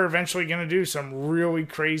are eventually gonna do some really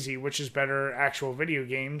crazy, which is better, actual video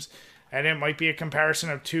games, and it might be a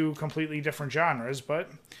comparison of two completely different genres, but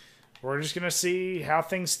we're just going to see how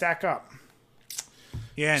things stack up.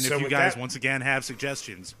 Yeah, and if you guys, once again, have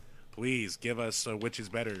suggestions, please give us which is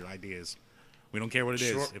better ideas. We don't care what it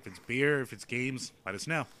is. If it's beer, if it's games, let us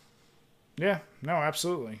know. Yeah, no,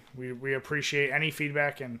 absolutely. We appreciate any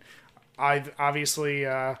feedback, and obviously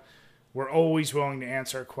we're always willing to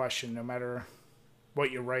answer a question, no matter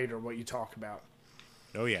what you write or what you talk about.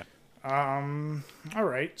 Oh, yeah. All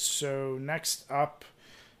right, so next up,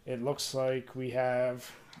 it looks like we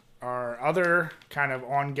have our other kind of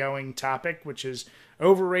ongoing topic, which is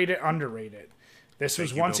overrated, underrated. This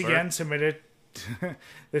was once again submitted to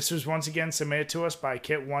us by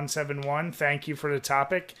Kit171. Thank you for the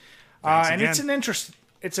topic. And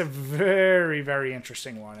it's a very, very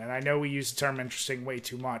interesting one. And I know we use the term interesting way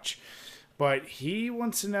too much, but he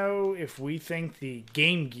wants to know if we think the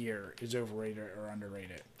Game Gear is overrated or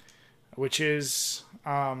underrated, which is,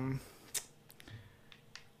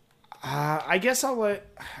 I guess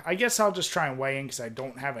I'll just try and weigh in because I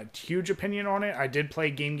don't have a huge opinion on it. I did play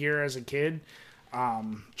Game Gear as a kid.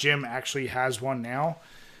 Jim actually has one now.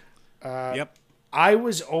 Yep. I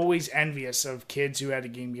was always envious of kids who had a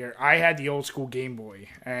Game Gear. I had the old school Game Boy,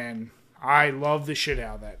 and I loved the shit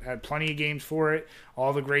out of that. I had plenty of games for it,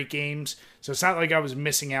 all the great games. So it's not like I was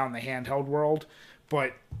missing out in the handheld world,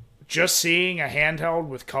 but just seeing a handheld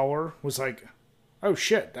with color was like, oh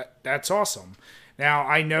shit, that's awesome. Now,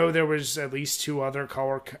 I know there was at least two other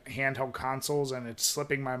color handheld consoles, and it's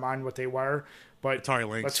slipping my mind what they were. But Atari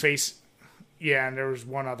Lynx. Let's face, yeah, and there was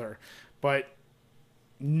one other. But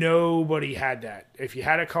nobody had that. If you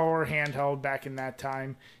had a color handheld back in that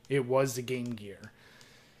time, it was the Game Gear.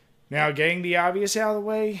 Now, getting the obvious out of the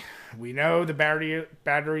way, we know the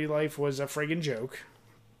battery life was a friggin' joke.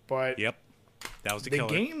 But yep, that was the killer.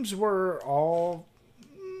 Games were all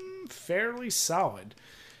fairly solid.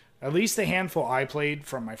 At least the handful I played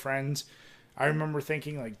from my friends, I remember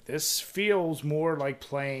thinking, like, this feels more like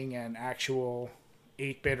playing an actual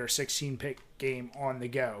 8-bit or 16-bit game on the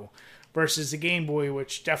go versus the Game Boy,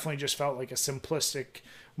 which definitely just felt like a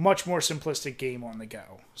much more simplistic game on the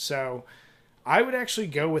go. So I would actually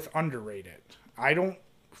go with underrated. I don't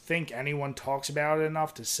think anyone talks about it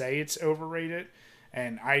enough to say it's overrated,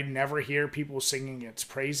 and I never hear people singing its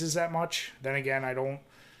praises that much. Then again, I don't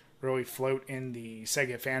really float in the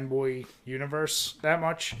Sega fanboy universe that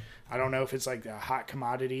much. I don't know if it's like a hot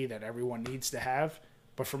commodity that everyone needs to have.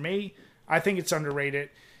 But for me, I think it's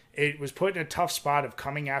underrated. It was put in a tough spot of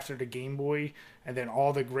coming after the Game Boy and then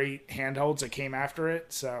all the great handhelds that came after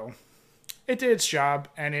it. So it did its job,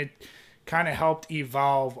 and it kind of helped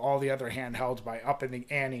evolve all the other handhelds by upping the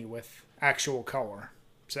ante with actual color.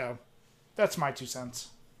 So that's my 2 cents.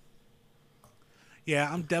 Yeah,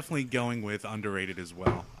 I'm definitely going with underrated as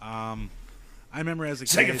well. I remember as a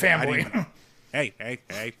kid... Sega fanboy. Hey.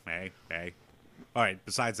 All right,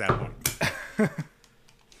 besides that point.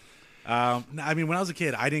 I mean, when I was a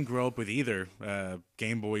kid, I didn't grow up with either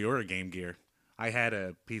Game Boy or a Game Gear. I had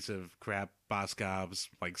a piece of crap Boscov's,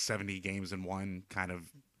 like 70 games in one kind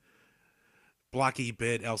of blocky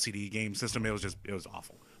bit LCD game system. It was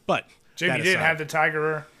awful. But Jim, you didn't have the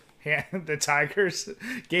the Tigers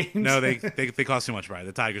games? No, they cost too much, Brian.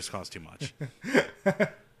 The Tigers cost too much.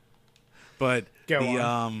 But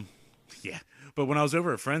yeah. But when I was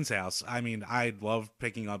over at a friend's house, I mean, I loved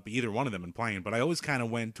picking up either one of them and playing, but I always kind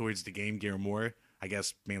of went towards the Game Gear more, I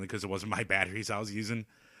guess mainly because it wasn't my batteries I was using.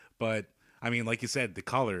 But, I mean, like you said, the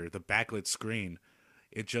color, the backlit screen,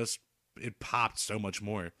 it popped so much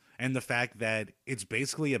more. And the fact that it's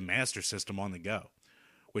basically a Master System on the go,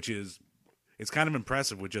 which is... It's kind of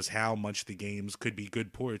impressive with just how much the games could be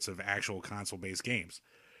good ports of actual console-based games.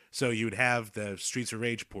 So you'd have the Streets of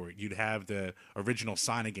Rage port. You'd have the original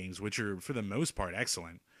Sonic games, which are, for the most part,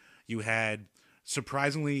 excellent. you had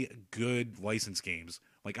surprisingly good licensed games.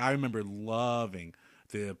 Like, I remember loving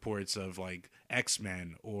the ports of, like,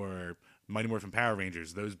 X-Men or Mighty Morphin Power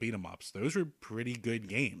Rangers, those beat 'em ups. Those were pretty good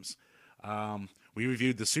games. We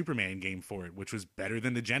reviewed the Superman game for it, which was better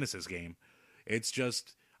than the Genesis game. It's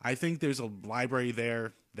just, I think there's a library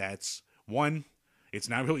there that's, one, it's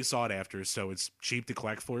not really sought after, so it's cheap to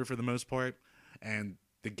collect for the most part, and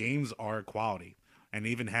the games are quality. And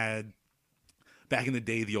even had, back in the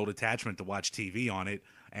day, the old attachment to watch TV on it,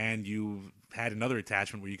 and you had another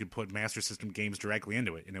attachment where you could put Master System games directly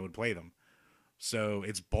into it, and it would play them. So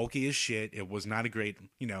it's bulky as shit. It was not a great,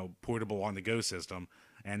 portable on-the-go system.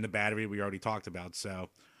 And the battery we already talked about. So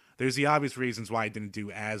there's the obvious reasons why it didn't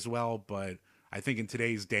do as well. But I think in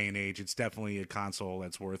today's day and age, it's definitely a console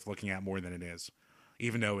that's worth looking at more than it is.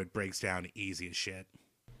 Even though it breaks down easy as shit.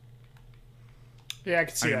 Yeah, I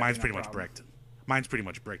can see that. Mine's pretty much bricked. Mine's pretty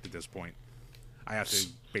much bricked at this point. I have to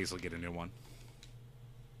basically get a new one.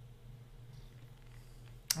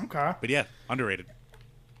 Okay. But yeah, underrated.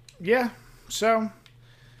 Yeah. So,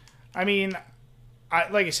 I mean,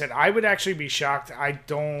 like I said, I would actually be shocked. I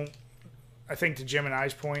think to Jim and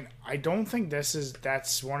I's point, I don't think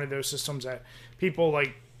that's one of those systems that people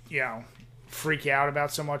freak out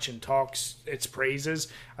about so much and talks its praises.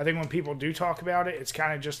 I think when people do talk about it, it's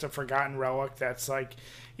kind of just a forgotten relic that's like,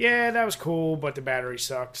 yeah, that was cool, but the battery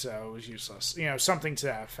sucked, so it was useless. Something to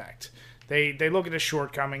that effect. They look at the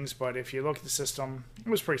shortcomings, but if you look at the system, it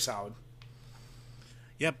was pretty solid.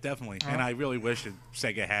 Yep, definitely. And I really wish that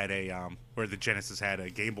Sega had or the Genesis had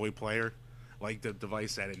a Game Boy player, like the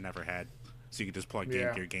device that it never had. So you could just plug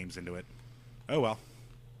Game Gear games into it. Oh, well.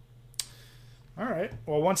 All right.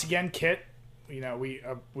 Well, once again, Kit,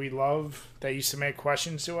 we love that you submit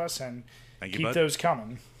questions to us, and keep those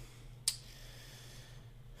coming.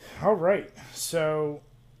 All right. So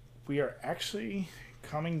we are actually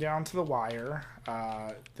coming down to the wire.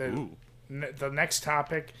 The next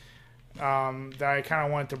topic that I kind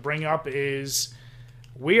of wanted to bring up is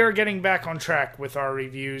we are getting back on track with our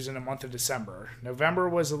reviews in the month of December. November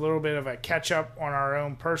was a little bit of a catch-up on our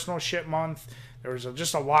own personal shit month. There was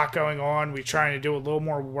just a lot going on. We trying to do a little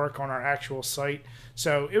more work on our actual site.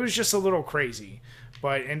 So it was just a little crazy.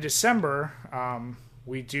 But in December,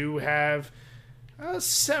 we do have a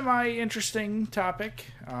semi-interesting topic.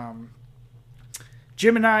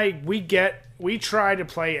 Jim and I, we try to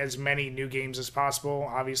play as many new games as possible.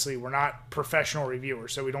 Obviously, we're not professional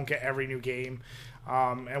reviewers, so we don't get every new game.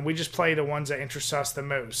 And we just play the ones that interest us the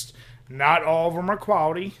most. Not all of them are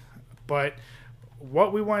quality, but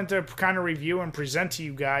what we wanted to kind of review and present to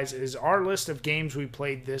you guys is our list of games we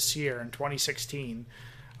played this year in 2016.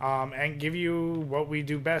 And give you what we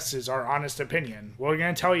do best is our honest opinion. We're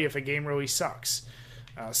going to tell you if a game really sucks.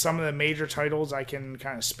 Some of the major titles I can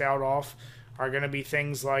kind of spout off are going to be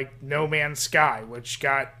things like No Man's Sky, which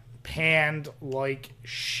got panned like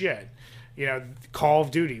shit. Call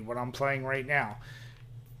of Duty, what I'm playing right now.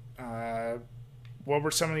 What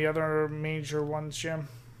were some of the other major ones, Jim?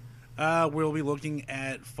 We'll be looking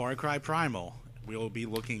at Far Cry Primal. We'll be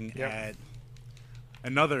looking at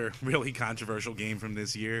another really controversial game from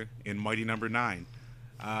this year in Mighty Number 9.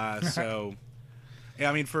 So, yeah,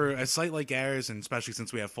 I mean, for a site like ours, and especially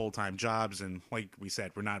since we have full-time jobs, and like we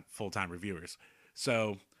said, we're not full-time reviewers.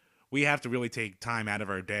 So we have to really take time out of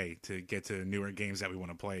our day to get to newer games that we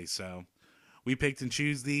want to play. So we picked and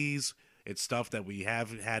choose these. It's stuff that we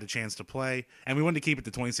have had a chance to play. And we wanted to keep it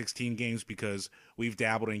to 2016 games because we've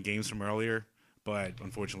dabbled in games from earlier. But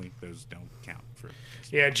unfortunately, those don't count.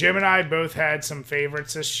 Yeah, Jim and I both had some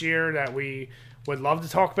favorites this year that we would love to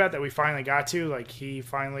talk about that we finally got to. Like, he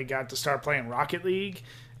finally got to start playing Rocket League.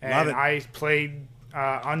 And I played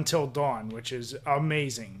Until Dawn, which is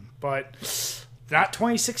amazing. But not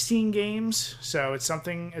 2016 games. So it's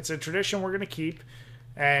a tradition we're going to keep.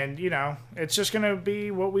 And, it's just going to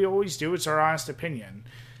be what we always do. It's our honest opinion.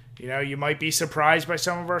 You might be surprised by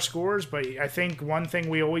some of our scores, but I think one thing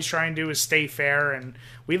we always try and do is stay fair, and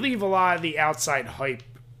we leave a lot of the outside hype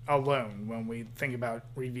alone when we think about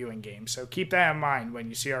reviewing games. So keep that in mind when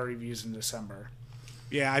you see our reviews in December.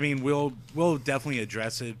 Yeah, I mean, we'll definitely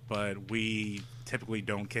address it, but we typically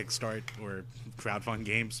don't kickstart or crowdfund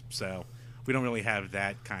games, so we don't really have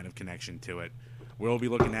that kind of connection to it. We'll be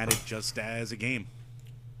looking at it just as a game.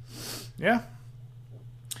 Yeah.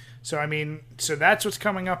 So that's what's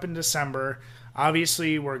coming up in December.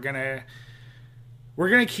 Obviously, we're gonna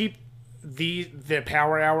keep the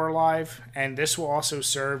Power Hour alive, and this will also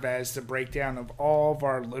serve as the breakdown of all of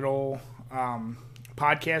our little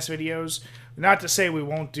podcast videos. Not to say we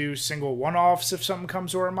won't do single one-offs if something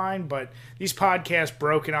comes to our mind, but these podcasts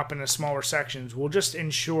broken up into smaller sections will just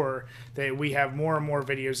ensure that we have more and more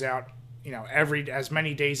videos out, as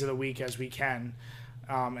many days of the week as we can.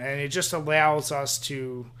 And it just allows us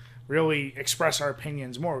to really express our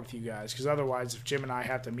opinions more with you guys, because otherwise, if Jim and I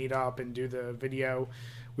have to meet up and do the video,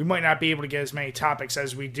 we might not be able to get as many topics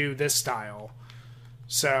as we do this style.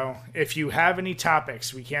 So if you have any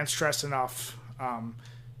topics, we can't stress enough,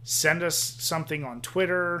 send us something on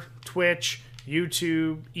Twitter, Twitch,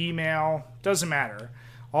 YouTube, email, doesn't matter.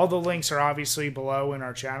 All the links are obviously below in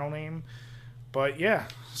our channel name. But yeah,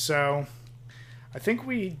 so I think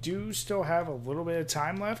we do still have a little bit of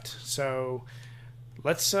time left. So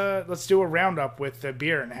let's do a roundup with the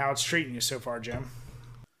beer and how it's treating you so far, Jim.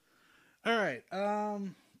 All right.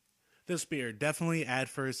 This beer, definitely at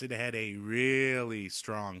first it had a really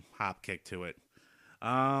strong hop kick to it.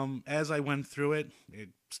 As I went through it, it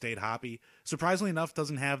stayed hoppy. Surprisingly enough,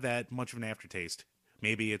 doesn't have that much of an aftertaste.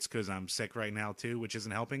 Maybe it's because I'm sick right now too, which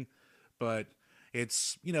isn't helping. But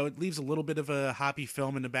it's, it leaves a little bit of a hoppy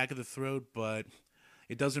film in the back of the throat, but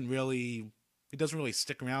it doesn't really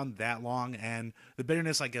stick around that long. And the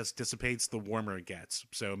bitterness, I guess, dissipates the warmer it gets.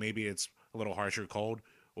 So maybe it's a little harsher cold,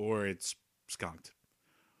 or it's skunked,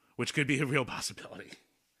 which could be a real possibility.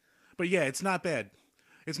 But yeah, it's not bad.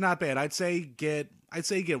 It's not bad. I'd say get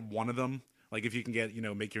one of them. Like if you can get,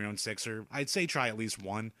 make your own sixer, I'd say try at least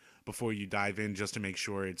one before you dive in, just to make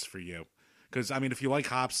sure it's for you. Because, if you like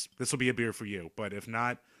hops, this will be a beer for you. But if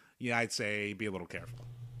not, yeah, I'd say be a little careful.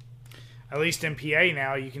 At least in PA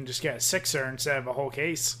now, you can just get a sixer instead of a whole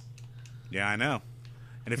case. Yeah, I know.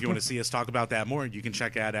 And if you want to see us talk about that more, you can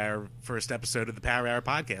check out our first episode of the Power Hour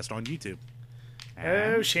podcast on YouTube.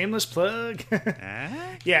 Oh, shameless plug.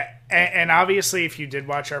 Yeah, and obviously, if you did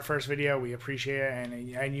watch our first video, we appreciate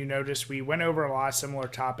it. And you noticed we went over a lot of similar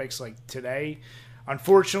topics like today.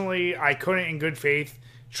 Unfortunately, I couldn't, in good faith,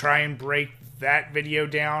 try and break that video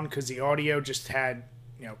down because the audio just had,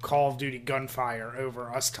 Call of Duty gunfire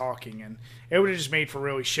over us talking. And it would have just made for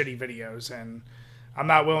really shitty videos. And I'm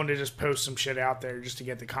not willing to just post some shit out there just to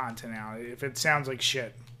get the content out. If it sounds like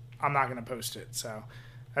shit, I'm not going to post it. So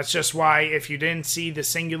that's just why, if you didn't see the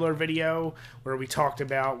singular video where we talked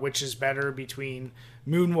about which is better between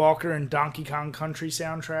Moonwalker and Donkey Kong Country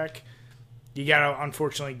soundtrack, you gotta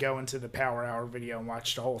unfortunately go into the Power Hour video and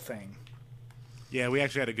watch the whole thing. Yeah, we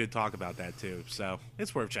actually had a good talk about that too, so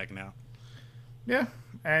it's worth checking out. Yeah,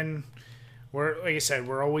 and like I said,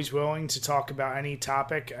 we're always willing to talk about any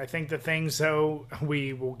topic. I think the things, though,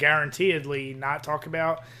 we will guaranteedly not talk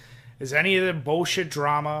about is any of the bullshit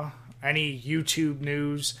drama, any YouTube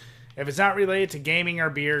news. If it's not related to gaming or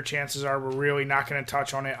beer, chances are we're really not going to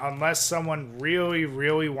touch on it unless someone really,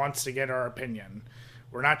 really wants to get our opinion.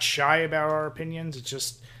 We're not shy about our opinions. It's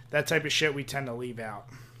just that type of shit we tend to leave out.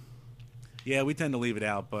 Yeah, we tend to leave it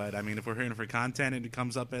out, but if we're hearing for content and it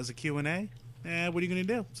comes up as a Q&A, what are you going to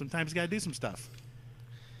do? Sometimes you got to do some stuff.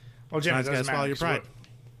 Well, Jim, sometimes you got to swallow your pride.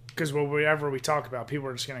 Because whatever we talk about, people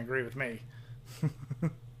are just going to agree with me.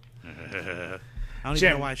 I don't even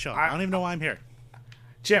know why I don't even know why I'm here.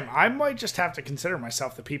 Jim, I might just have to consider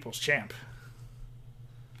myself the people's champ.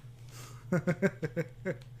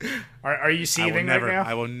 Are you seething right now?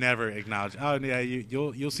 I will never acknowledge. Oh yeah,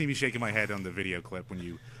 you'll see me shaking my head on the video clip when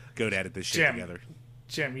you go to edit this shit together.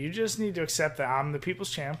 Jim, you just need to accept that I'm the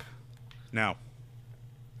people's champ. No.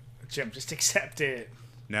 Jim, just accept it.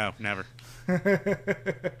 No, never.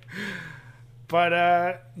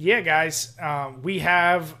 But yeah, guys, we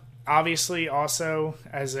have obviously also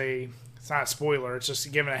it's not a spoiler, it's just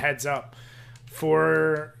giving a heads up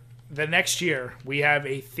for the next year. We have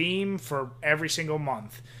a theme for every single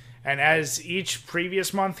month. And as each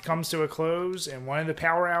previous month comes to a close, and one of the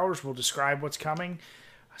Power Hours will describe what's coming,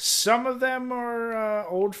 some of them are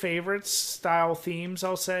old favorites style themes,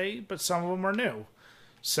 I'll say, but some of them are new.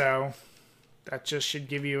 So that just should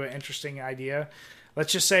give you an interesting idea.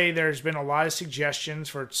 Let's just say there's been a lot of suggestions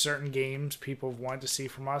for certain games people have wanted to see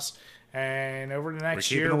from us. And over the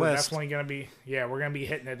next year, we're definitely going to be, we're going to be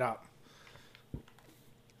hitting it up.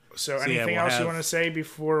 So anything else you want to say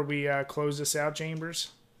before we close this out,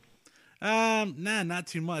 Chambers? Nah, not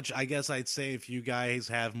too much. I guess I'd say if you guys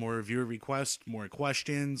have more viewer requests, more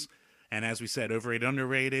questions, and as we said, overrated,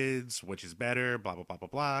 underrated, which is better, blah, blah, blah, blah,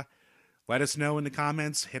 blah, let us know in the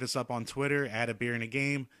comments. Hit us up on Twitter,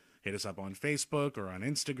 @abeerinagame. Hit us up on Facebook or on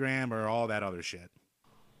Instagram or all that other shit.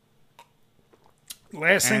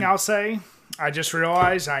 Last thing I'll say, I just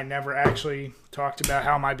realized I never actually talked about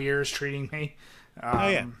how my beer is treating me.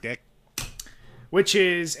 Dick. Which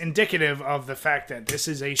is indicative of the fact that this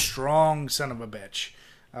is a strong son of a bitch.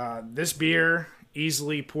 This beer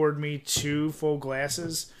easily poured me 2 full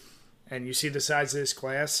glasses. And you see the size of this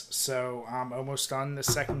glass, so I'm almost done the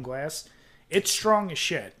second glass. It's strong as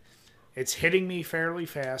shit. It's hitting me fairly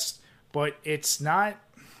fast, but it's not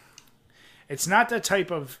the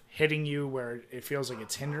type of hitting you where it feels like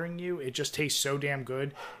it's hindering you. It just tastes so damn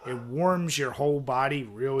good. It warms your whole body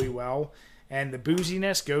really well. And the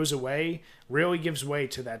booziness goes away, really gives way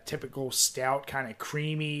to that typical stout kind of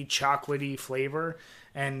creamy, chocolatey flavor.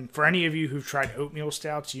 And for any of you who've tried oatmeal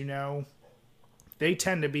stouts, you know they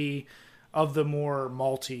tend to be of the more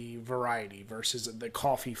malty variety versus the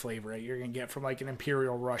coffee flavor that you're going to get from like an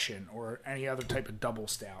Imperial Russian or any other type of double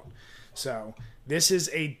stout. So this is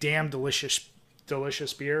a damn delicious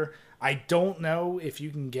beer. I don't know if you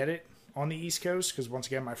can get it on the East Coast because once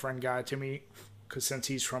again, my friend got it to me because since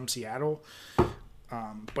he's from Seattle.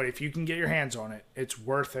 But if you can get your hands on it, it's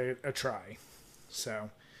worth a try.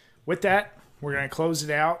 So with that, we're going to close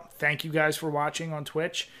it out. Thank you guys for watching on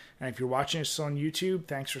Twitch. And if you're watching us on YouTube,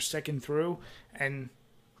 thanks for sticking through. And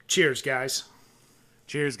cheers, guys.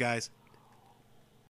 Cheers, guys.